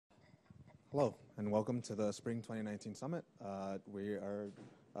Hello, and welcome to the Spring 2019 Summit. We are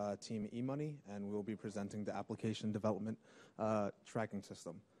Team eMoney, and we'll be presenting the application development tracking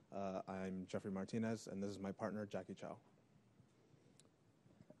system. I'm Jeffrey Martinez, and this is my partner, Jackie Chow.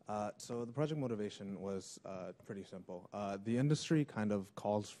 So the project motivation was pretty simple. The industry kind of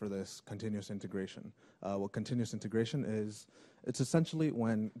calls for this continuous integration. What continuous integration is, it's essentially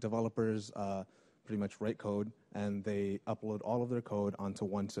when developers pretty much write code and they upload all of their code onto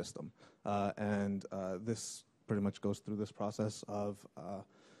one system. This pretty much goes through this process of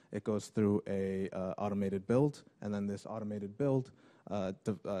it goes through a automated build, and then this automated build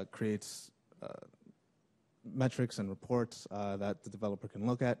creates metrics and reports that the developer can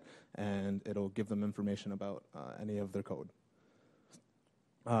look at, and it'll give them information about any of their code.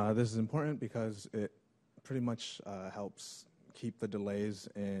 This is important because it pretty much helps keep the delays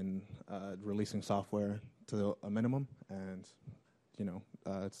in releasing software to a minimum, and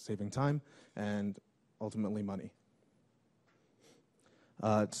it's saving time and ultimately money.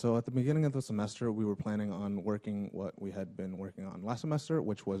 So at the beginning of the semester, we were planning on working what we had been working on last semester,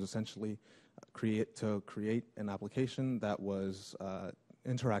 which was essentially create an application that was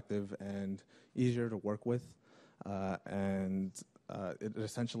interactive and easier to work with, and it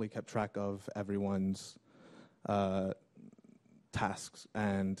essentially kept track of everyone's tasks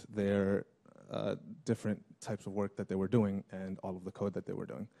and their different types of work that they were doing and all of the code that they were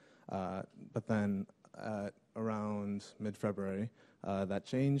doing. But then around mid-February, that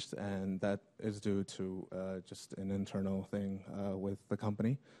changed, and that is due to just an internal thing with the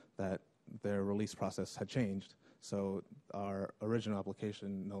company, that their release process had changed. So our original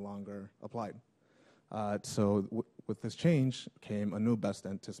application no longer applied. With this change came a new best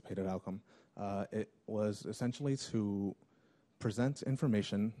anticipated outcome. It was essentially to present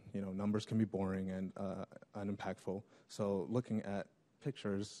information. Numbers can be boring and unimpactful. So looking at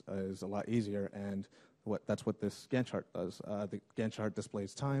pictures is a lot easier, and that's what this Gantt chart does. The Gantt chart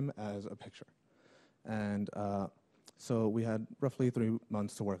displays time as a picture. And so we had roughly 3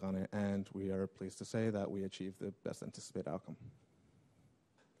 months to work on it, and we are pleased to say that we achieved the best anticipated outcome.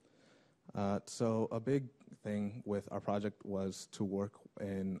 So a big thing with our project was to work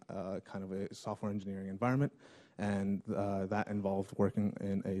in kind of a software engineering environment, and that involved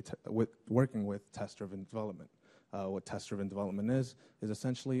working with test-driven development. What test-driven development is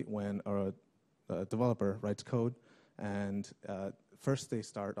essentially when a developer writes code, and first they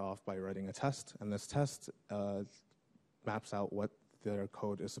start off by writing a test, and this test maps out what their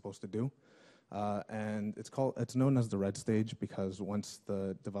code is supposed to do. And it's known as the red stage, because once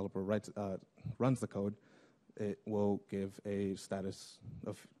the developer runs the code, it will give a status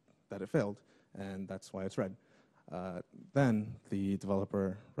of that it failed, and that's why it's red. Then the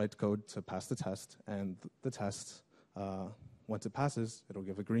developer writes code to pass the test, and the test, once it passes, it'll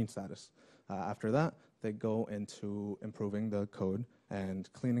give a green status. After that, they go into improving the code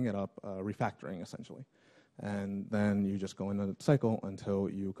and cleaning it up, refactoring essentially. And then you just go in a cycle until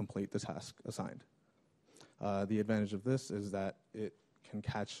you complete the task assigned. The advantage of this is that it can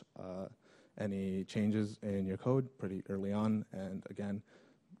catch any changes in your code pretty early on, and again,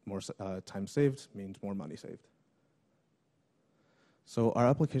 more time saved means more money saved. So our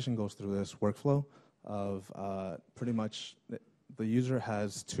application goes through this workflow of pretty much the user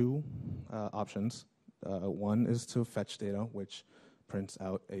has two options. One is to fetch data, which prints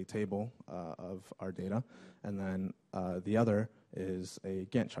out a table of our data, and then the other is a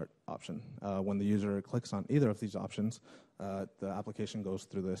Gantt chart option. When the user clicks on either of these options, the application goes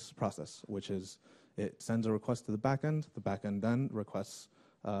through this process, which is it sends a request to the backend. The backend then requests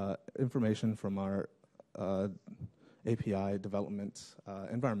information from our API development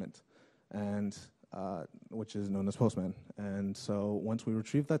environment, and which is known as Postman. And so once we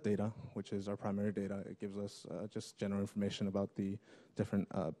retrieve that data, which is our primary data, it gives us just general information about the different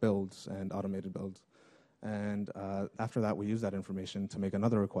builds and automated builds. And after that, we use that information to make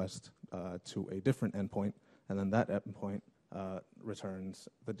another request to a different endpoint, and then that endpoint returns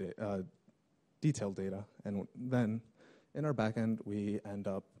the detailed data. And then in our backend, we end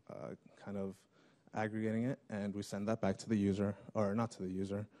up kind of aggregating it, and we send that back to the user, or not to the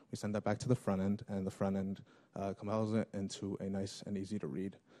user, we send that back to the front end, and the front end compiles it into a nice and easy to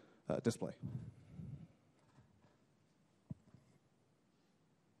read display.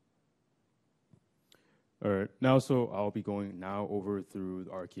 All right, so I'll be going over through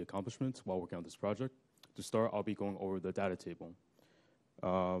our key accomplishments while working on this project. To start, I'll be going over the data table.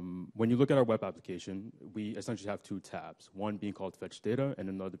 When you look at our web application, we essentially have two tabs, one being called Fetch Data and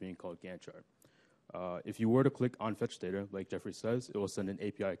another being called Gantt Chart. If you were to click on Fetch Data, like Jeffrey says, it will send an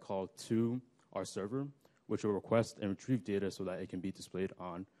API call to our server, which will request and retrieve data so that it can be displayed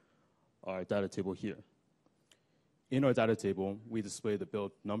on our data table here. In our data table, we display the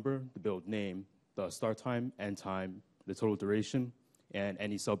build number, the build name, the start time, end time, the total duration, and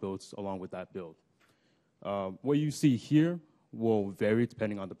any sub-builds along with that build. What you see here will vary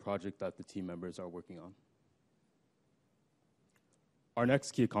depending on the project that the team members are working on. Our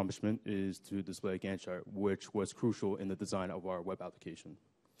next key accomplishment is to display a Gantt chart, which was crucial in the design of our web application.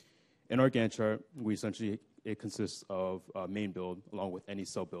 In our Gantt chart, it consists of a main build along with any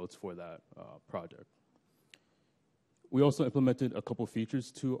sub-builds for that project. We also implemented a couple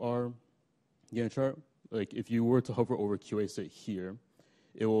features to our Gantt chart. Like if you were to hover over QA state here,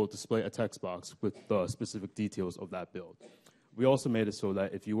 it will display a text box with the specific details of that build. We also made it so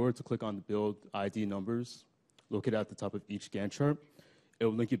that if you were to click on the build ID numbers located at the top of each Gantt chart, it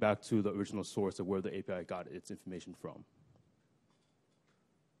will link you back to the original source of where the API got its information from.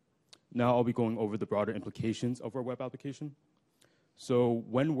 Now I'll be going over the broader implications of our web application. So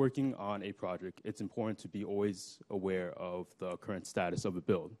when working on a project, it's important to be always aware of the current status of a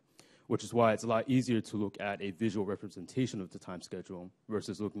build, which is why it's a lot easier to look at a visual representation of the time schedule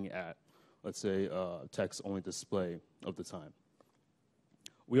versus looking at, let's say, a text-only display of the time.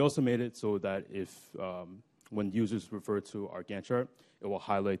 We also made it so that if when users refer to our Gantt chart, it will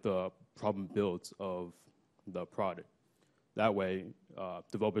highlight the problem builds of the product. That way,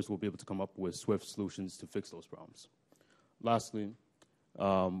 developers will be able to come up with swift solutions to fix those problems. Lastly,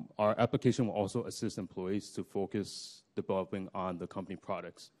 our application will also assist employees to focus developing on the company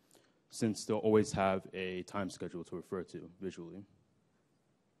products, since they'll always have a time schedule to refer to visually.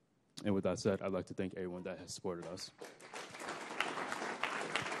 And with that said, I'd like to thank everyone that has supported us.